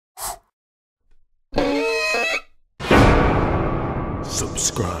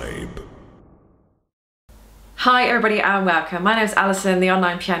subscribe. Hi everybody and welcome. My name is Alison, the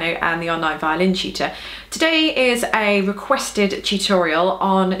online piano and the online violin tutor. Today is a requested tutorial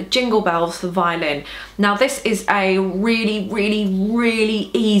on Jingle Bells for violin. Now this is a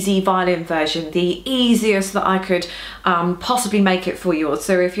really easy violin version, the easiest that I could possibly make it for you.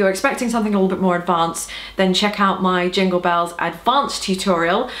 So if you're expecting something a little bit more advanced, then check out my Jingle Bells advanced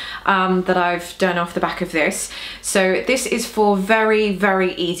tutorial that I've done off the back of this. So this is for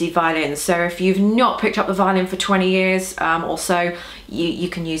very easy violins. So if you've not picked up the violin for 20 years or so, you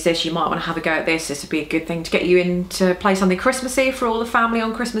can use this. You might want to have a go at this. This would be a good thing to get you in to play something Christmassy for all the family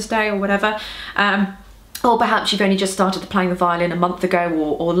on Christmas Day or whatever. Or perhaps you've only just started playing the violin a month ago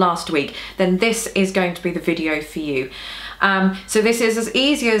or last week, then this is going to be the video for you. So this is as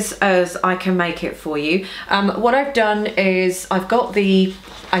easy as I can make it for you. What I've done is I've got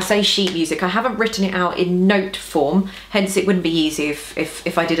I say sheet music, I haven't written it out in note form, hence it wouldn't be easy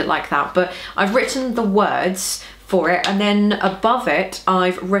if I did it like that, but I've written the words for it, and then above it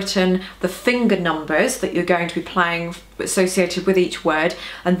I've written the finger numbers that you're going to be playing associated with each word,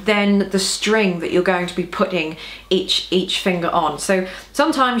 and then the string that you're going to be putting each finger on. So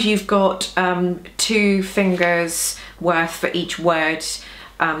sometimes you've got 2 fingers worth for each word,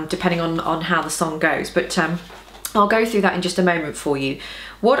 depending on how the song goes, but I'll go through that in just a moment for you.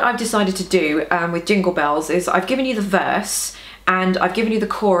 What I've decided to do with Jingle Bells is I've given you the verse and I've given you the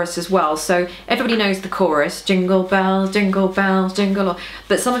chorus as well. So everybody knows the chorus, jingle bells, jingle,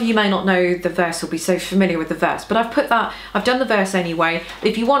 but some of you may not know the verse or be so familiar with the verse, but I've done the verse anyway.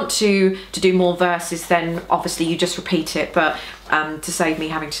 If you want to do more verses, then obviously you just repeat it, but to save me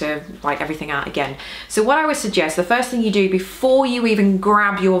having to write everything out again. So what I would suggest, the first thing you do before you even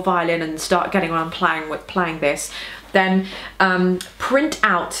grab your violin and start getting on playing this, then print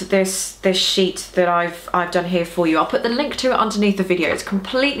out this sheet that I've done here for you. I'll put the link to it underneath the video. It's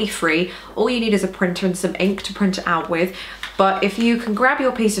completely free. All you need is a printer and some ink to print it out with. But if you can grab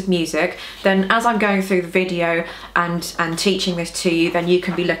your piece of music, then as I'm going through the video and teaching this to you, then you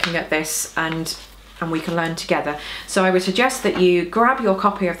can be looking at this and we can learn together. So I would suggest that you grab your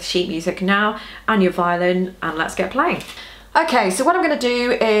copy of the sheet music now and your violin, and let's get playing. Okay, so what I'm going to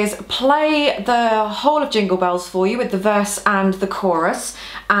do is play the whole of Jingle Bells for you with the verse and the chorus,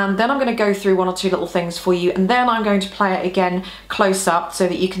 and then I'm going to go through 1 or 2 little things for you, and then I'm going to play it again close up so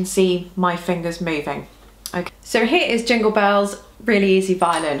that you can see my fingers moving. Okay, so here is Jingle Bells, really easy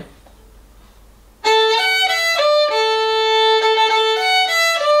violin.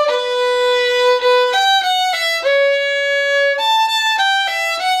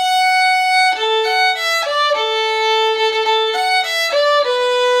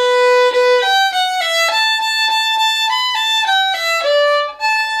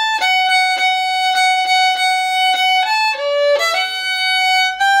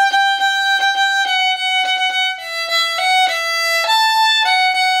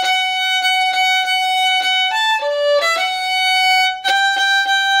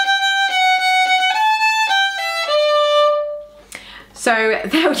 So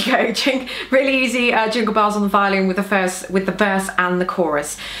there we go, really easy Jingle Bells on the violin with the verse and the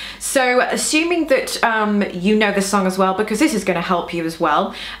chorus. So assuming that you know this song as well, because this is going to help you as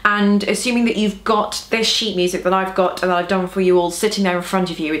well, and assuming that you've got this sheet music that I've got and that I've done for you all sitting there in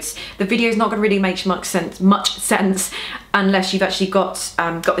front of you, the video is not going to really make much sense unless you've actually got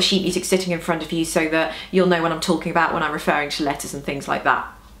the sheet music sitting in front of you, so that you'll know what I'm talking about when I'm referring to letters and things like that.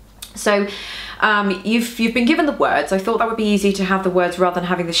 So you've been given the words. I thought that would be easy to have the words rather than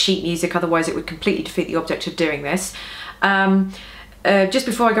having the sheet music, otherwise it would completely defeat the object of doing this. Just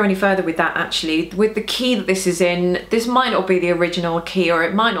before I go any further with that, actually, with the key that this is in, this might not be the original key, or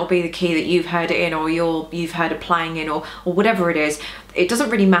it might not be the key that you've heard it in, or you've heard it playing in, or whatever it is. It doesn't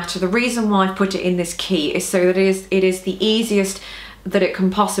really matter. The reason why I've put it in this key is so that it is the easiest that it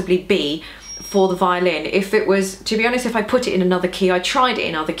can possibly be for the violin. If it was, to be honest, if I put it in another key, I tried it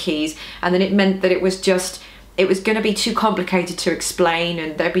in other keys, and then it meant that it was going to be too complicated to explain,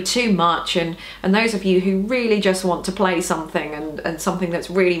 and there'd be too much, and those of you who really just want to play something and something that's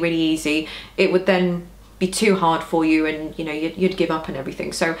really easy, it would then be too hard for you, and you know, you'd give up and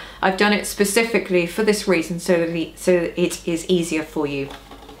everything. So I've done it specifically for this reason, so that it is easier for you.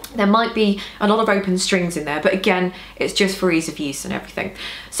 There might be a lot of open strings in there, but again, it's just for ease of use and everything.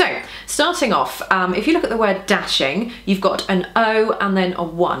 So starting off, if you look at the word dashing, you've got an O and then a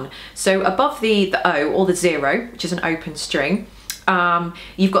 1. So above the O, or the 0, which is an open string,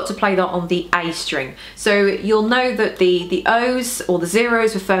 you've got to play that on the A string. So you'll know that the O's or the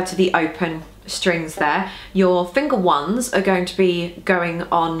zeros refer to the open strings there. Your finger ones are going to be going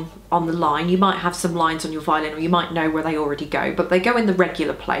on the line. You might have some lines on your violin, or you might know where they already go, but they go in the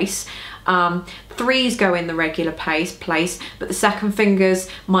regular place. Threes go in the regular place, but the second fingers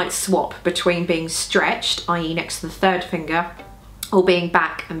might swap between being stretched, i.e. next to the third finger, or being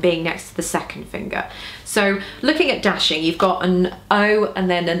back and being next to the second finger. So looking at dashing, you've got an O and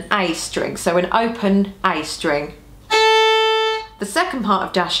then an A string, so an open A string. The second part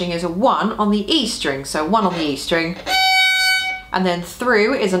of dashing is a 1 on the E string, so 1 on the E string, and then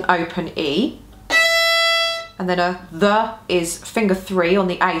through is an open E, and then a the is finger 3 on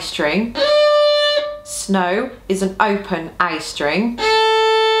the A string, snow is an open A string.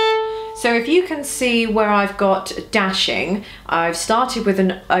 So if you can see where I've got dashing, I've started with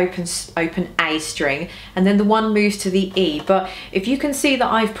an open A string, and then the 1 moves to the E, but if you can see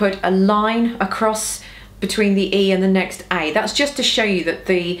that I've put a line across between the E and the next A, that's just to show you that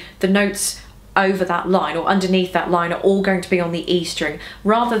the notes over that line or underneath that line are all going to be on the E string,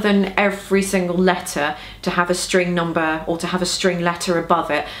 rather than every single letter to have a string number or to have a string letter above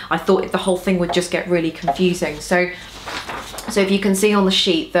it. I thought the whole thing would just get really confusing. So if you can see on the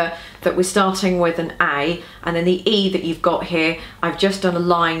sheet that we're starting with an A, and then the E that you've got here, I've just done a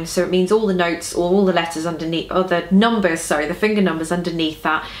line, so it means all the notes or all the letters underneath, or the numbers, sorry, the finger numbers underneath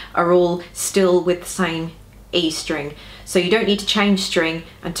that are all still with the same E string. So you don't need to change string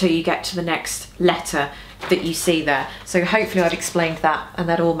until you get to the next letter that you see there. So hopefully I've explained that and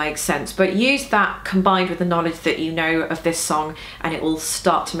that all makes sense. But use that combined with the knowledge that you know of this song, and it will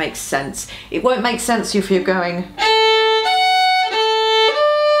start to make sense. It won't make sense if you're going...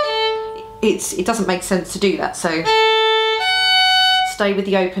 It doesn't make sense to do that, so stay with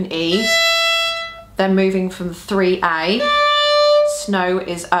the open E, then moving from 3A, snow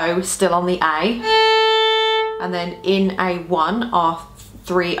is O, still on the A, and then in A1 are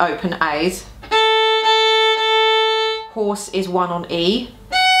 3 open A's, horse is 1 on E,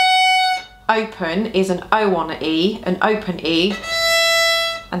 open is an O on E, an open E,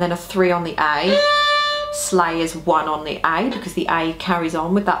 and then a 3 on the A. Sleigh is 1 on the A because the A carries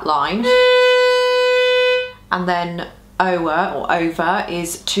on with that line. And then over or over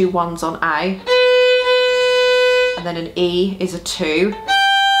is 2 1s on A. And then an E is a 2.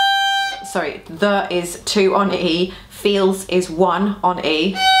 Sorry, the is 2 on E. Feels is 1 on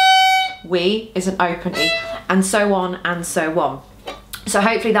E. We is an open E. And so on and so on. So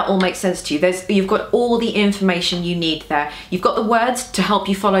hopefully that all makes sense to you. You've got all the information you need there. You've got the words to help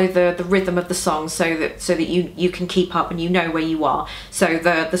you follow the rhythm of the song, so that you can keep up and you know where you are. So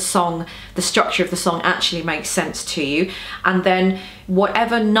the structure of the song actually makes sense to you. And then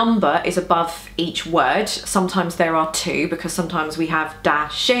whatever number is above each word, sometimes there are 2, because sometimes we have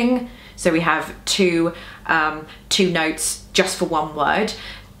dashing, so we have two notes just for one word.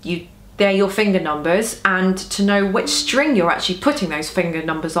 They're your finger numbers, and to know which string you're actually putting those finger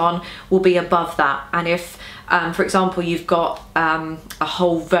numbers on will be above that. And if, for example, you've got a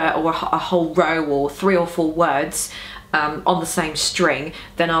whole whole row or 3 or 4 words on the same string,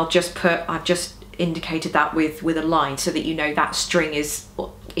 then I've just indicated that with a line, so that you know that string is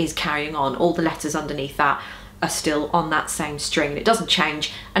carrying on. All the letters underneath that are still on that same string, and it doesn't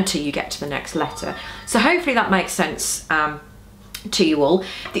change until you get to the next letter. So hopefully that makes sense to you all.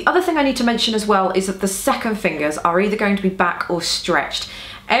 The other thing I need to mention as well is that the second fingers are either going to be back or stretched.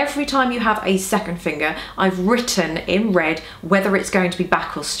 Every time you have a second finger, I've written in red whether it's going to be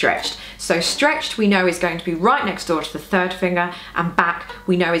back or stretched. So stretched we know is going to be right next door to the third finger, and back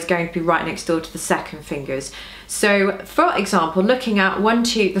we know is going to be right next door to the second fingers. So for example, looking at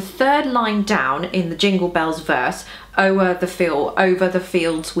the third line down in the Jingle Bells verse, over the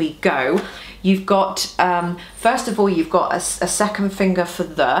fields we go, you've got, first of all, you've got a second finger for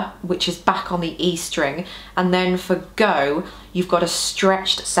the, which is back on the E string, and then for go, you've got a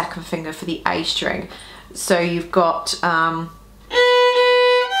stretched second finger for the A string. So you've got, so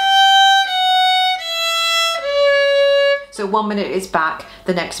 1 minute it's back,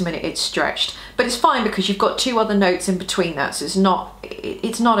 the next minute it's stretched. But it's fine because you've got 2 other notes in between that, so it's not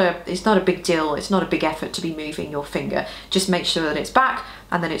a big deal, it's not a big effort to be moving your finger. Just make sure that it's back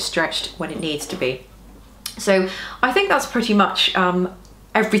and then it's stretched when it needs to be. So I think that's pretty much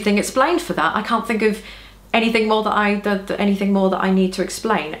everything explained for that. I can't think of anything more that I need to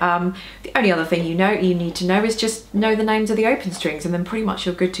explain. The only other thing you need to know is just know the names of the open strings, and then pretty much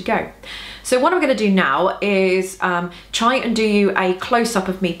you're good to go. So what I'm going to do now is try and do you a close-up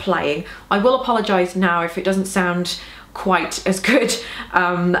of me playing. I will apologise now if it doesn't sound quite as good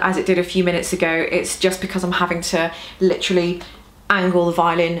as it did a few minutes ago. It's just because I'm having to literally angle the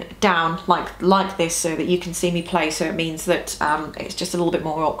violin down like this so that you can see me play, so it means that it's just a little bit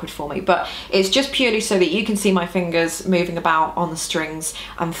more awkward for me, but it's just purely so that you can see my fingers moving about on the strings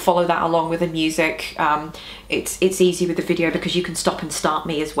and follow that along with the music. It's easy with the video because you can stop and start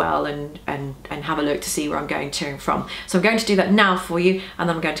me as well and have a look to see where I'm going to and from. So I'm going to do that now for you, and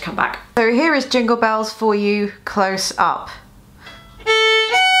then I'm going to come back. So here is Jingle Bells for you close up.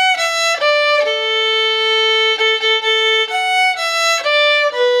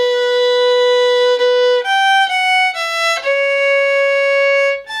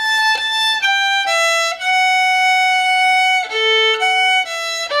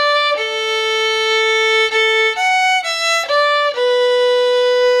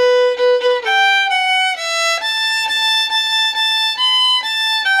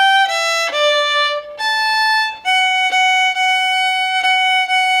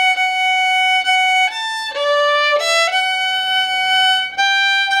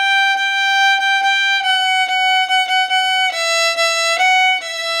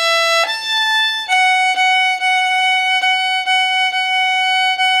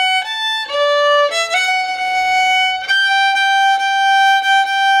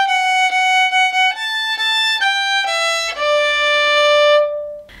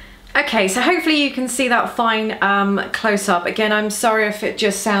 Okay, so hopefully you can see that fine close up. Again, I'm sorry if it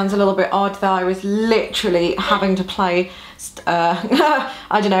just sounds a little bit odd that I was literally having to play,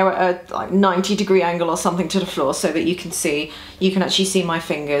 I don't know, a like 90-degree angle or something to the floor so that you can actually see my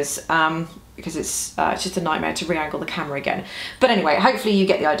fingers, because it's just a nightmare to re-angle the camera again. But anyway, hopefully you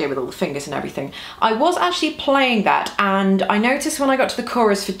get the idea with all the fingers and everything. I was actually playing that, and I noticed when I got to the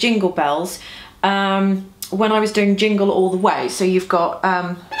chorus for Jingle Bells, when I was doing Jingle All the Way, so you've got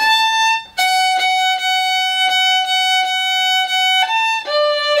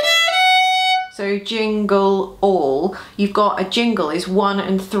so jingle all, you've got a jingle is 1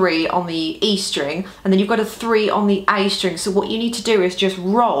 and 3 on the E string, and then you've got a 3 on the A string. So what you need to do is just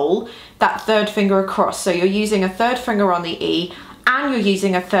roll that third finger across. So you're using a third finger on the E and you're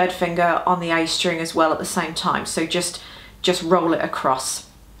using a third finger on the A string as well at the same time. So just roll it across.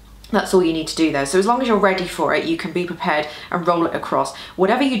 That's all you need to do there. So as long as you're ready for it, you can be prepared and roll it across.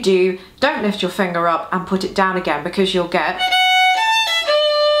 Whatever you do, don't lift your finger up and put it down again, because you'll get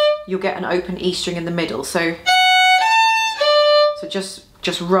an open E string in the middle. So just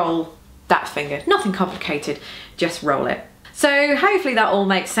roll that finger. Nothing complicated, just roll it. So hopefully that all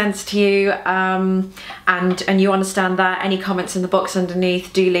makes sense to you, and you understand that. Any comments in the box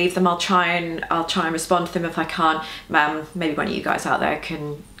underneath, do leave them. I'll try and respond to them if I can't. Maybe one of you guys out there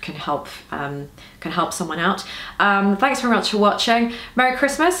can help someone out. Thanks very much for watching. Merry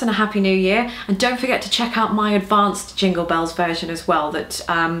Christmas and a Happy New Year, and don't forget to check out my advanced Jingle Bells version as well that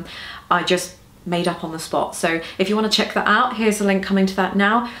I just made up on the spot. So if you want to check that out, here's a link coming to that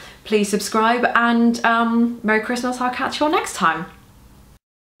now. Please subscribe, and Merry Christmas. I'll catch you all next time.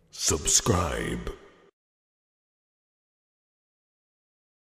 Subscribe.